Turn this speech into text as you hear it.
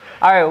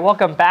All right,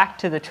 welcome back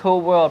to the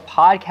Tool World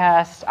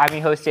Podcast. I'm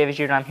your host, David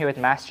Ju, and I'm here with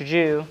Master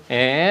Ju.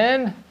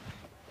 And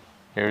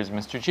here's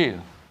Mr.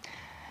 Ju.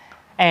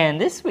 And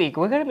this week,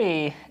 we're going to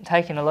be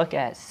taking a look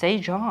at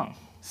Se-Jong.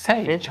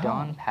 Fifth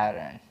dawn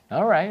pattern.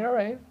 All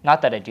right.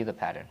 Not that I do the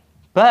pattern,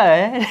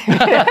 but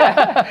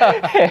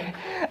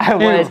I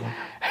was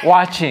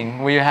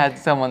watching. We had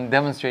someone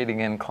demonstrating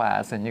in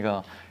class, and you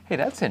go, hey,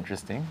 that's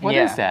interesting. What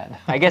is that?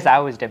 I guess I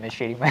was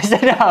demonstrating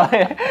myself.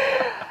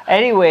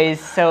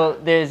 Anyways, so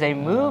there's a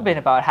movement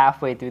about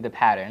halfway through the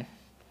pattern.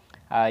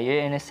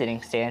 You're in a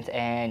sitting stance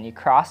and you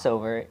cross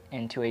over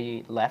into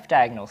a left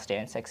diagonal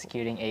stance,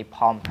 executing a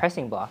palm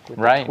pressing block with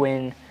the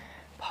twin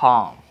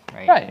palm.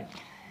 Right.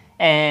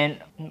 And,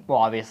 well,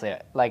 obviously,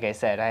 like I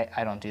said,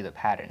 I don't do the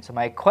pattern. So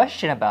my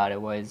question about it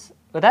was,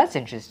 well, that's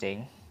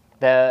interesting.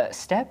 The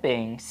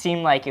stepping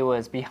seemed like it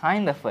was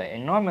behind the foot.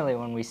 And normally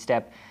when we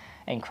step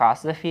and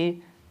cross the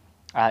feet,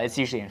 it's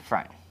usually in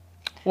front.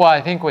 Well,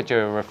 I think what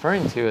you're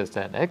referring to is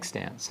that X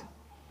stance.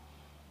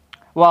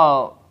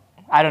 Well,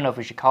 I don't know if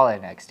we should call it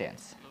an X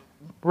stance.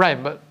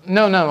 Right, but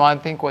no, I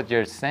think what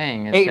you're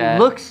saying is that it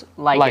looks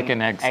like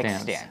an X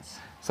stance. stance.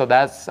 So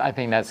I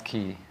think that's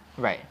key.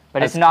 Right,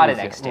 but it's not an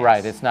X stance.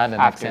 Right, it's not an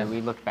X stance. After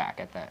we look back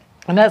at that.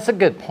 And that's a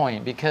good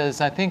point,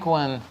 because I think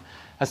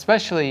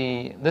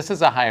especially, this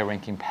is a higher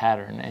ranking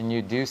pattern, and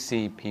you do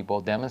see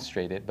people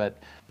demonstrate it,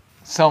 but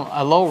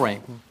a low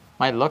rank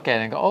might look at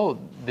it and go, oh,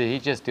 did he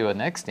just do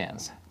an X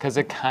stance? Because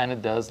it kind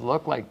of does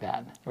look like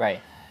that. Right.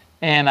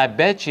 And I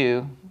bet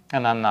you,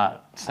 and I'm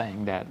not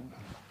saying that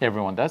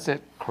everyone does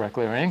it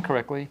correctly or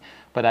incorrectly,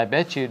 but I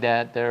bet you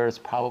that there's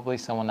probably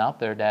someone out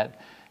there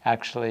that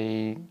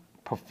actually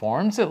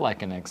performs it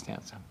like an X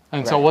stance.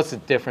 And so what's the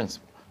difference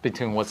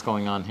between what's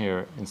going on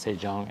here in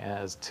Se-Jong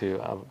as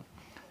to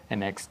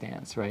an X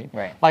stance, right?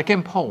 Right. Like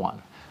in Po-1.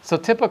 So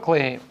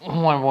typically,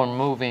 when we're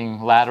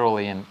moving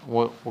laterally, and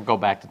we'll go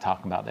back to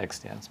talking about X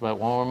stance, but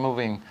when we're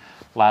moving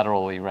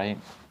laterally, right,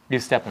 you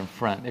step in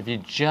front. If you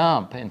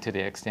jump into the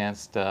X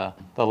stance, the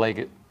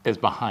leg is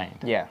behind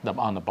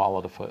on the ball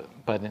of the foot.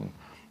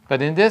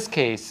 But in this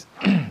case,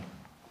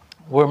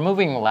 we're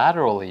moving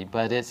laterally,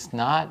 but it's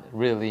not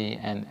really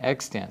an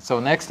X stance. So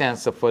an X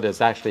stance, the foot is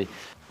actually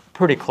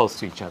pretty close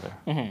to each other,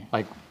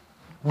 like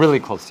really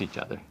close to each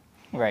other.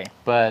 Right.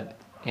 But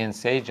in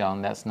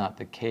Se-Jong, that's not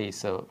the case.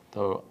 So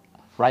the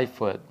right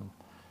foot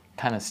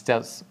kind of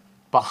steps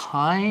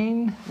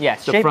behind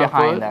straight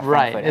behind that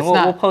front foot. And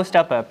we'll post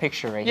up a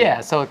picture right here.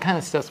 Yeah, so it kind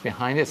of steps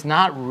behind. It's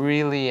not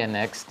really an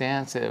X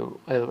stance. It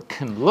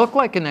can look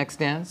like an X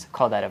stance.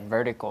 Call that a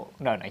vertical.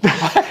 No.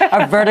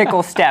 A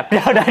vertical step.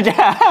 No.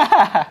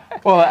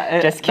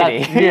 Well, just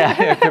kidding.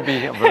 It could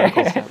be a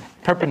vertical step.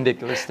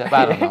 Perpendicular step.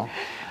 I don't know.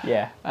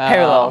 Yeah,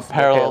 parallel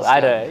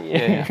step.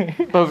 Yeah.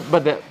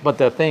 But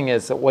the thing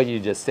is that what you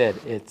just said,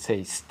 it's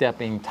a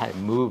stepping type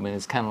movement.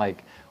 It's kind of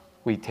like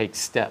we take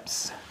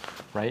steps,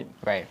 right?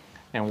 Right.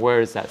 And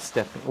where is that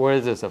step? Where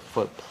does a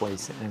foot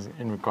place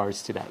in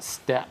regards to that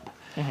step?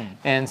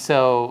 And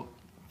so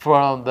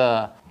for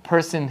the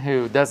person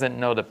who doesn't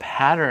know the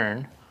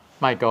pattern,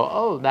 might go,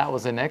 oh, that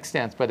was an X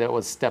stance, but it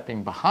was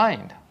stepping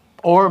behind.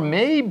 Or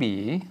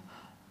maybe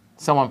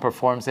someone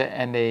performs it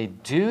and they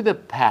do the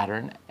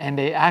pattern and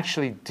they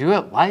actually do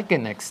it like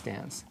an X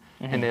stance,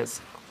 and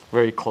it's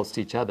very close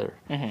to each other,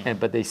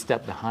 but they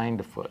step behind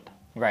the foot.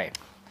 Right.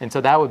 And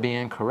so that would be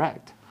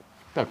incorrect,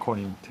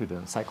 according to the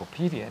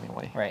encyclopedia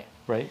anyway.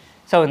 Right.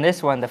 So in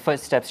this one, the foot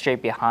steps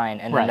straight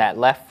behind, and then that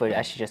left foot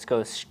actually just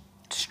goes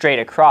straight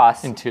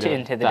across into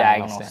the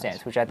diagonal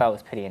stance, which I thought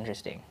was pretty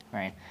interesting.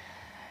 Right.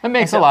 It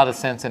makes a lot of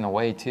sense in a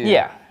way too.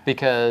 Yeah.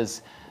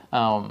 Because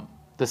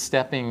the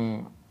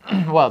stepping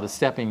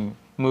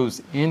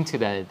moves into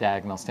that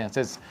diagonal stance.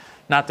 It's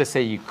not to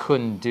say you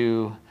couldn't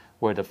do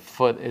where the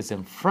foot is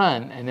in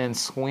front and then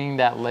swing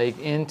that leg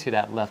into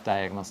that left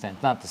diagonal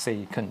stance. Not to say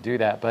you couldn't do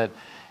that, but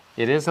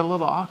it is a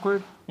little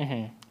awkward.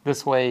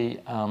 This way,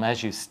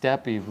 as you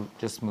step, you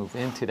just move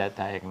into that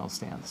diagonal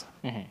stance.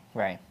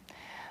 Right.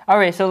 All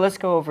right, so let's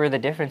go over the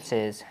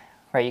differences.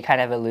 Right, you kind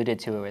of alluded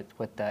to it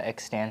with the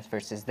X stance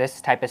versus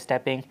this type of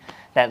stepping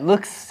that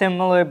looks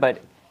similar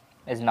but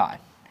is not.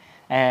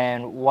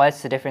 And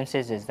what's the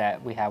differences is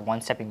that we have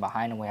one stepping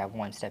behind and we have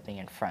one stepping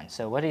in front.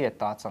 So what are your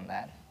thoughts on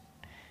that?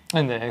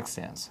 In the X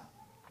stance?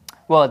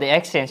 Well, the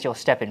X stance, you'll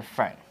step in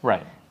front.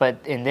 Right. But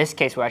in this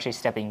case, we're actually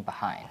stepping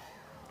behind.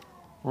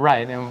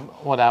 Right, and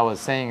what I was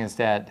saying is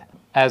that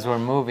as we're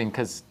moving,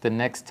 because the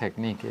next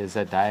technique is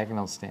a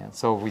diagonal stance,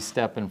 so we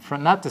step in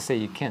front, not to say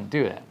you can't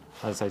do that,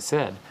 as I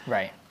said.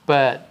 Right.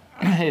 But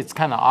it's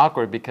kind of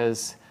awkward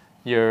because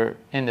you're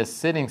in the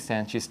sitting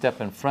stance, you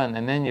step in front,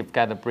 and then you've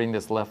got to bring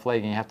this left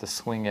leg and you have to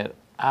swing it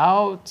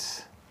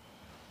out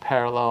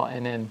parallel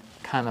and then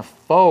kind of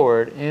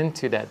forward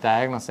into that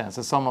diagonal stance.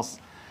 It's almost,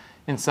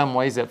 in some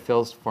ways, it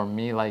feels for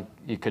me like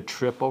you could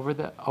trip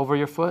over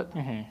your foot.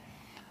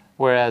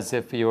 Whereas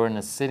if you were in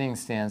a sitting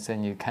stance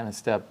and you kind of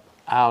step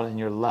out and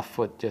your left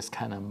foot just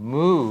kind of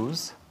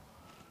moves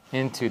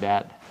into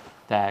that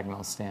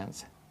diagonal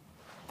stance,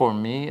 for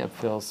me, it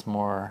feels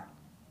more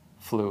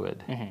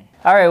fluid.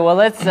 All right, well,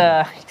 let's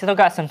still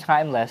got some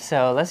time left,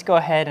 so let's go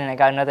ahead, and I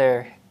got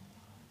another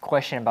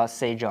question about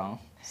Se-Jong.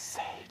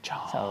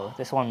 Se-Jong. So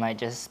this one might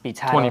just be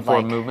titled 24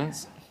 like,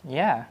 movements.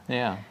 yeah.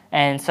 Yeah.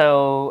 And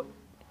so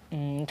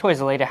towards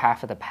the later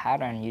half of the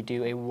pattern, you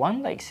do a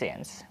one leg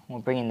stance. We're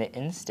bringing the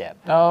instep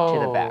to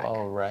the back.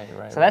 Oh, right.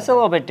 So that's a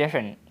little bit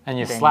different And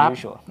you than slap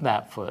usual.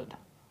 that foot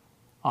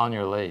on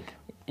your leg.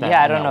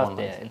 Yeah, I don't know if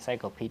the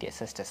encyclopedia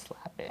says to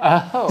slap it.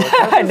 Oh,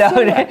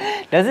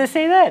 No, does it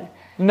say that?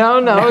 no,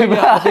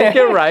 I think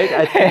you're right.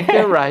 I think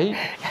you're right.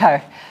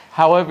 Yeah.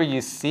 However,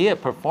 you see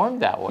it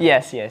performed that way.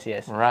 Yes.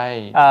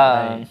 Right,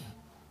 right.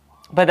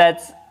 But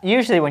that's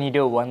usually when you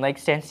do a one leg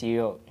stance,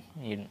 you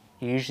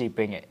usually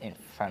bring it in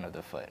front of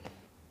the foot.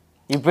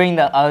 You bring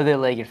the other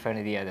leg in front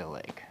of the other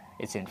leg.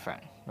 It's in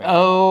front. Right?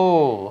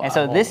 Oh. And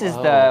so this is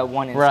the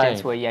one instance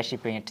right. where you actually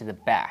bring it to the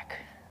back.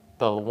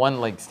 The one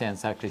leg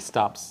stance actually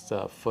stops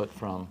the foot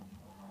from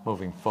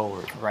moving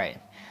forward. Right.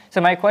 So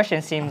my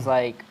question seems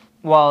like,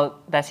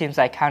 well, that seems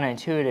like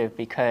counterintuitive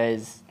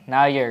because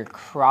now you're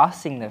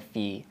crossing the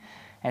feet,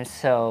 and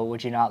so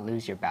would you not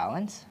lose your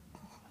balance?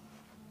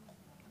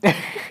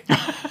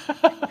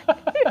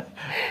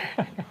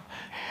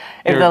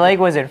 If the leg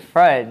was in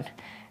front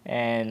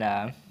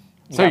and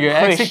so you're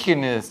pushed,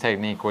 executing this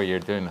technique where you're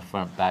doing the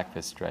front back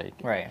fist strike.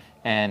 right?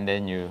 And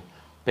then you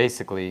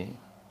basically,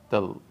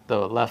 the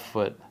left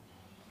foot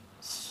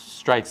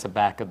strikes the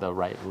back of the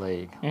right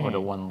leg or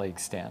the one leg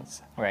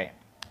stance. Right.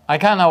 I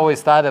kind of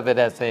always thought of it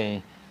as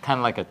a kind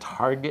of like a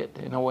target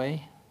in a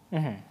way.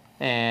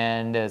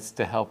 And it's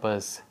to help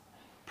us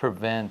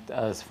prevent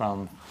us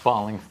from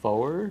falling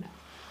forward.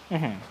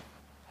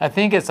 I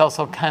think it's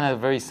also kind of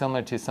very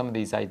similar to some of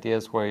these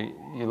ideas where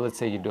you, let's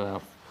say you're doing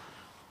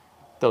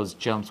those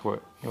jumps where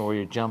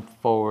you jump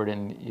forward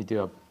and you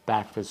do a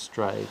back fist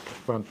strike,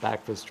 front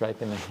back fist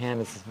strike, and the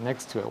hand is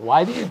next to it.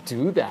 Why do you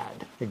do that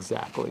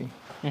exactly?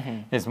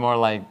 It's more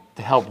like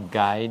to help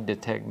guide the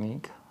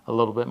technique a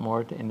little bit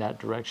more in that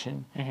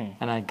direction.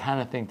 And I kind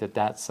of think that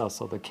that's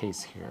also the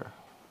case here.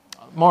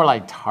 More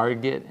like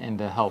target and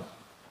to help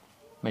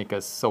make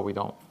us so we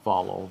don't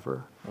fall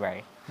over.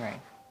 Right.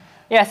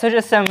 Yeah, so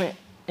just some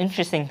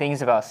interesting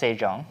things about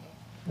Se-Jong.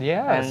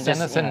 Yeah, And send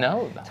just, us a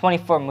note.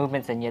 24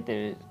 movements, and yet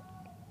there's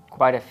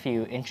quite a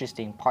few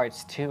interesting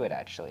parts to it,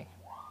 actually.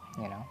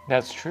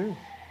 That's true.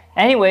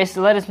 Anyway,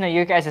 so let us know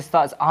your guys'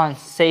 thoughts on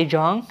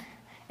Se-Jong.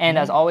 And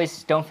as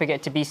always, don't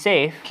forget to be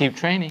safe. Keep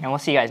training. And we'll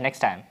see you guys next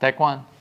time. Taekwondo.